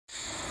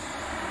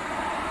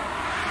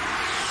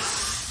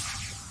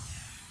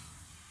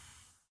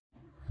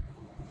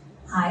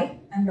Hi,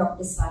 I'm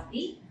Dr.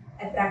 Swathi.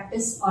 I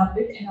practice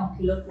Orbit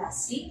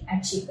Oculoplasty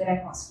at Shekar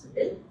Eye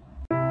Hospital.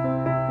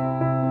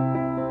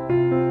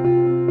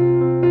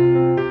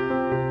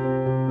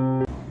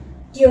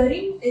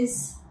 Tearing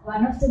is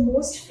one of the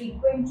most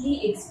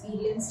frequently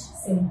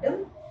experienced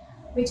symptoms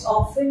which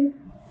often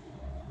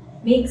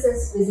makes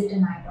us visit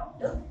an eye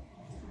doctor.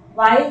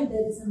 While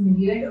there is a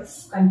myriad of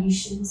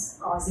conditions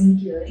causing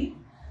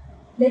tearing,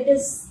 let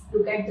us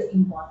look at the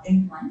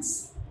important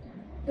ones.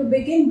 To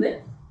begin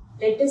with,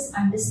 let us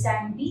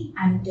understand the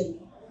anatomy.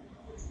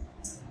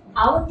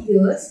 Our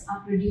tears are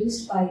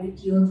produced by the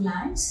tear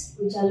glands,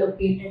 which are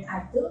located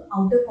at the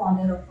outer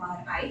corner of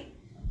our eye,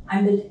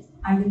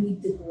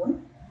 underneath the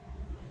bone.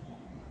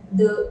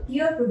 The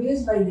tear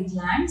produced by the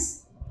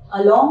glands,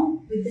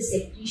 along with the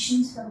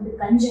secretions from the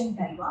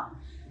conjunctiva,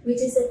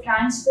 which is a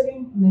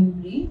transparent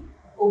membrane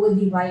over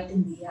the white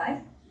in the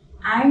eye,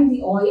 and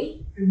the oil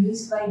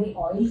produced by the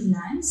oil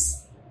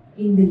glands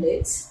in the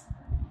lids,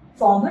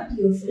 form a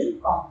tear film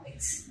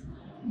complex.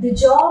 The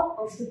job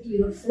of the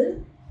tear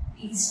film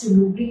is to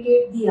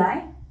lubricate the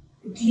eye,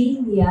 to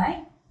clean the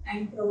eye,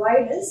 and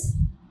provide us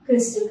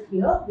crystal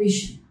clear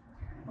vision.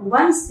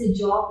 Once the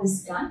job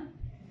is done,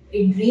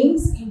 it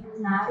drains into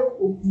narrow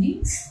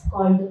openings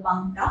called the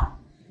puncta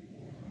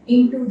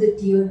into the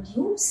tear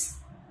tubes,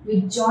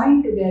 which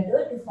join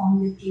together to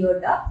form the tear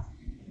duct,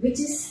 which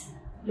is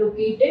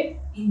located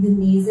in the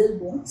nasal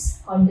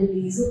bones called the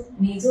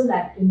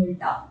nasolacrimal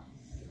duct,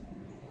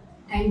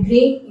 and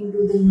drain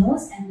into the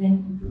nose and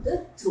then into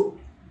the throat.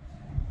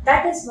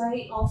 That is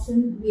why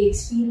often we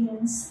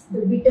experience the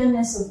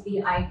bitterness of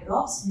the eye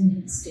drops when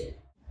instilled.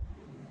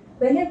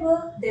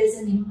 Whenever there is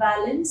an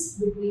imbalance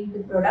between the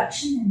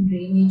production and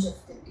drainage of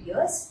the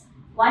tears,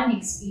 one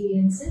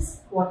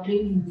experiences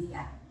watering in the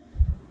eye.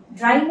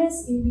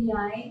 Dryness in the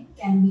eye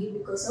can be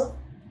because of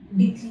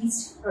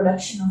decreased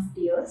production of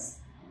tears.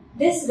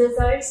 This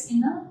results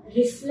in a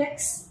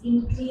reflex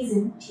increase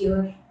in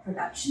tear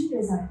production,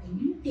 resulting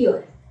in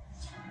tearing.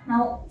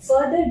 Now,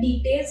 further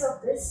details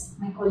of this,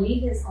 my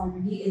colleague has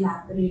already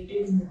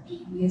elaborated in the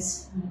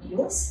previous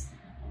videos.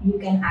 You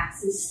can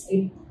access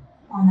it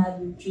on our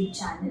YouTube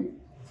channel.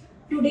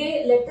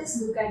 Today, let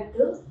us look at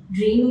the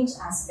drainage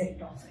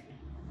aspect of it.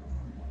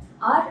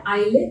 Our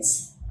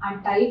eyelids are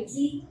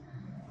tightly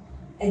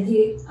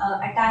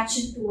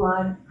attached to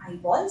our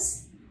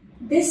eyeballs.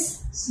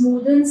 This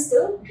smoothens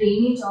the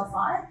drainage of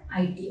our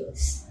eye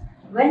tears.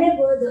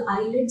 Whenever the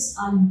eyelids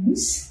are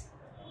loose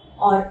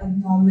or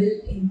abnormal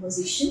in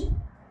position,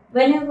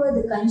 whenever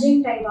the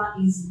conjunctiva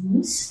is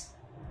loose,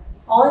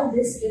 all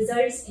this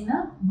results in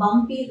a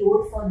bumpy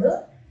road for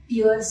the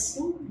tears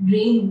to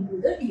drain into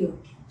the tear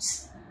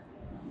tubes.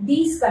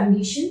 These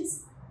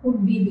conditions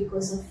could be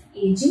because of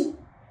aging,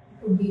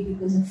 could be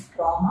because of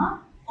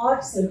trauma,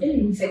 or certain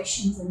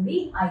infections in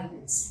the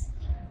eyelids.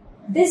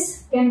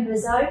 This can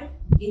result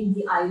in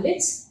the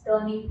eyelids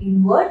turning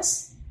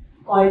inwards,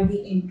 called the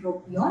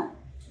entropion,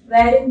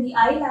 wherein the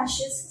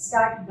eyelashes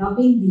start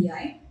rubbing the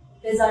eye,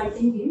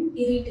 resulting in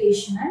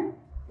irritation and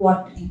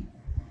watering.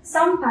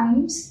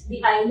 Sometimes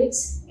the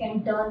eyelids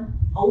can turn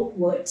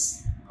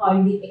outwards,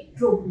 called the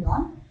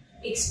ectropion,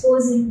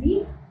 exposing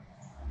the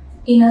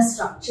inner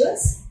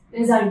structures,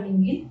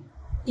 resulting in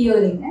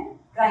tearing and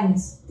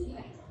dryness of the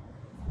eye.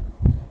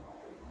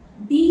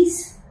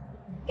 These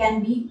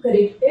can be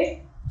corrected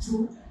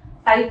through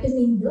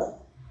tightening the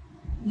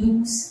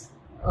loose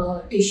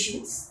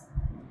tissues,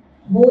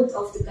 both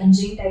of the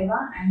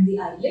conjunctiva and the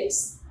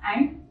eyelids,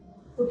 and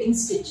putting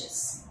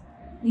stitches.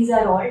 These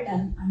are all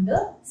done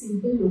under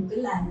simple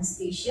local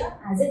anesthesia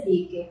as a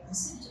daycare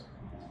procedure.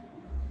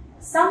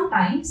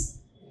 Sometimes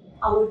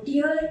our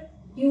tear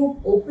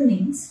tube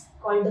openings,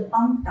 called the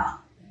puncta,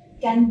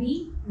 can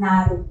be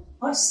narrow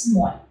or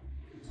small.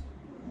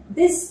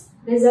 This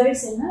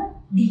results in a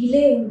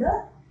delay in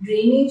the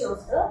drainage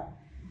of the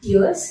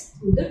tears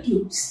through the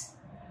tubes.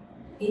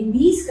 In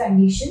these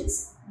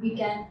conditions, we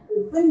can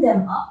open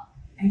them up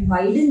and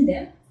widen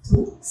them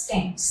through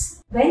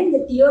stents. When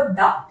the tear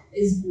duct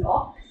is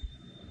blocked,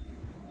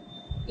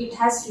 it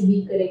has to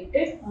be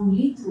corrected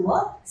only through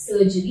a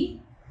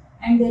surgery,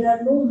 and there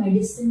are no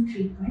medicine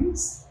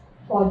treatments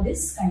for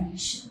this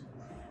condition.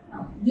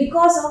 Now,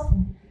 because of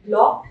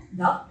blocked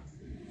duct,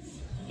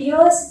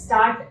 tears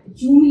start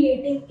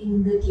accumulating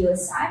in the tear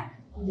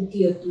sac or the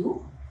tear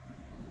tube,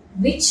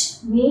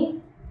 which may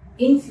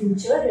in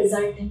future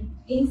result in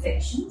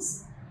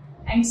infections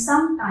and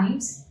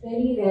sometimes,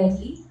 very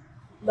rarely,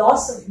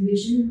 loss of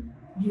vision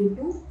due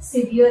to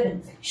severe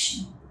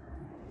infection.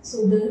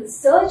 So the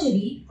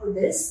surgery for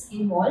this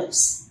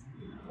involves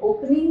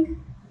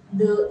opening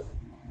the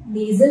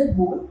nasal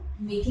bone,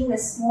 making a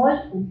small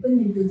open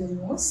into the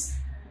nose,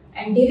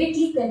 and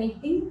directly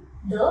connecting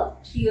the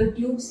tear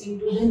tubes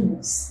into the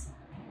nose,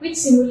 which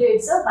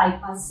simulates a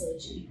bypass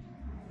surgery.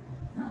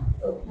 Now,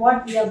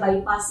 what we are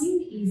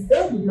bypassing is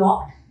the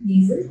blocked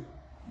nasal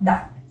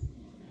duct.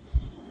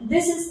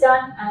 This is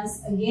done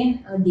as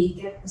again a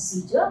daycare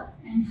procedure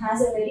and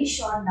has a very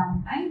short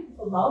downtime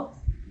of about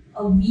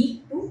a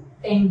week to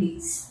 10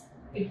 days.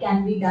 It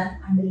can be done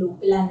under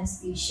local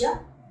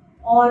anesthesia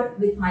or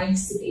with mild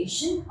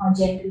sedation or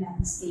general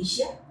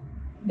anesthesia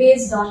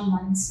based on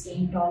one's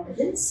pain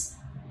tolerance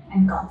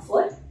and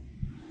comfort.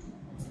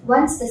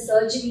 Once the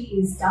surgery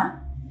is done,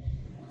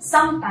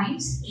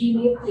 sometimes we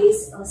may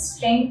place a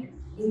stent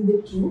in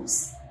the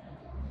tubes,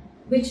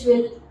 which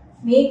will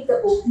make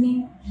the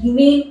opening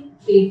remain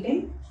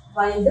patent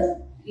while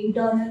the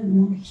internal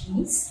wound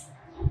heals.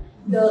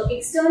 The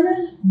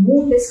external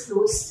wound is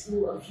closed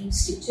through a few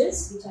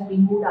stitches, which are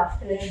removed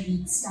after a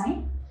week's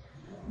time.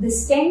 The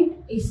stent,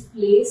 if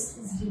placed,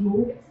 is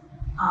removed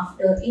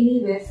after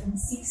anywhere from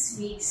 6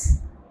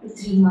 weeks to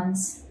 3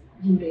 months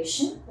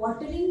duration.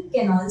 Watering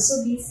can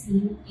also be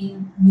seen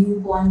in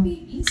newborn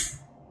babies.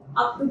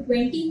 Up to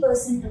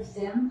 20% of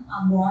them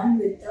are born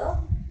with an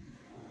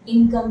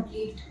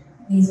incomplete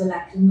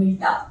nasolacrimal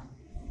duct.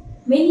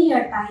 Many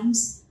a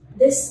times,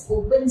 this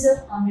opens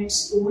up on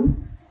its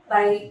own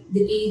by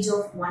the age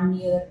of 1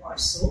 year or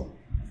so.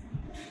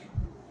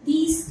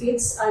 These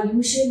kids are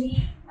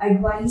usually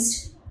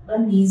advised a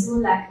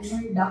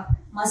nasolacrimal duct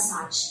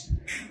massage,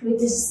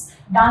 which is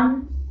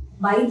done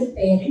by the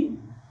parent,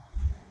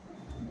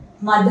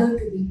 mother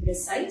to be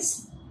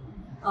precise,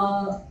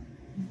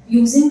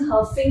 using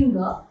her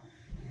finger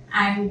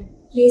and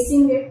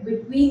placing it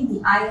between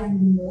the eye and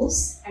the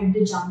nose at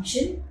the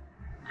junction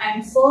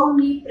and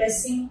firmly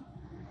pressing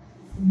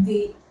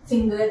the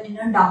finger in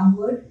a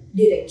downward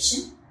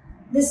direction.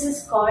 This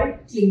is called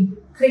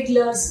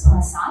Crigler's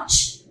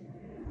massage.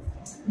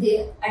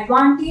 The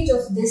advantage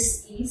of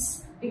this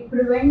is it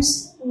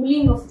prevents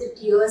pooling of the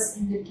tears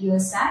in the tear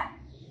sac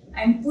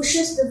and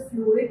pushes the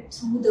fluid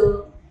through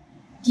the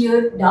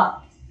tear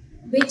duct,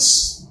 which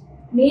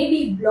may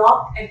be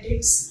blocked at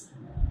its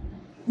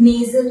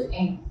nasal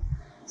end.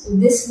 So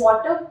this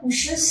water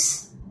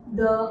pushes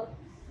the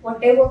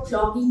whatever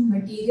clogging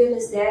material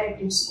is there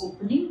at its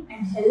opening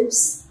and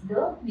helps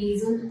the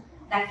nasal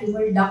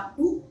lacrimal duct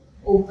to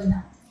open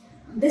up.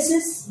 This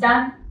is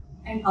done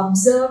and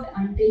observed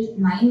until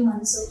 9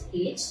 months of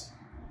age.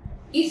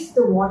 If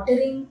the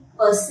watering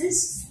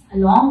persists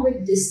along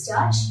with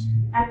discharge,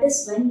 that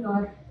is when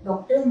your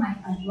doctor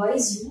might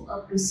advise you a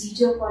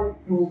procedure called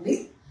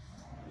probing,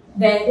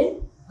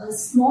 wherein a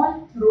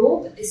small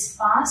probe is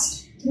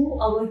passed through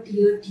our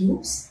tear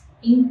tubes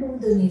into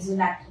the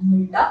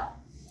nasolacrimal duct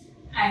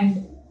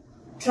and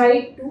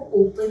try to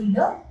open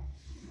the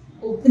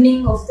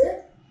opening of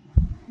the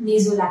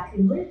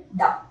nasolacrimal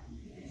duct.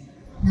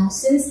 Now,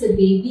 since the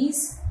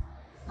babies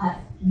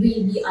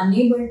will be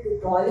unable to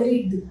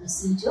tolerate the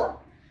procedure,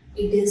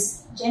 it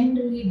is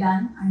generally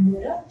done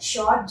under a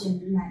short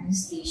general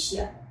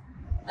anesthesia.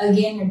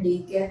 Again, a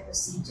daycare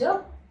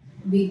procedure.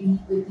 Baby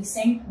will be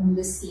sent home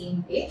the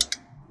same day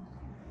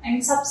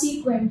and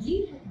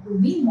subsequently it will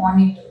be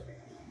monitored.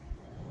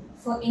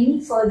 For any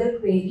further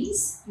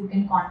queries, you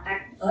can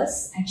contact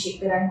us at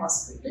Shekar Eye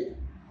Hospital.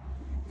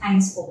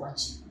 Thanks for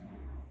watching.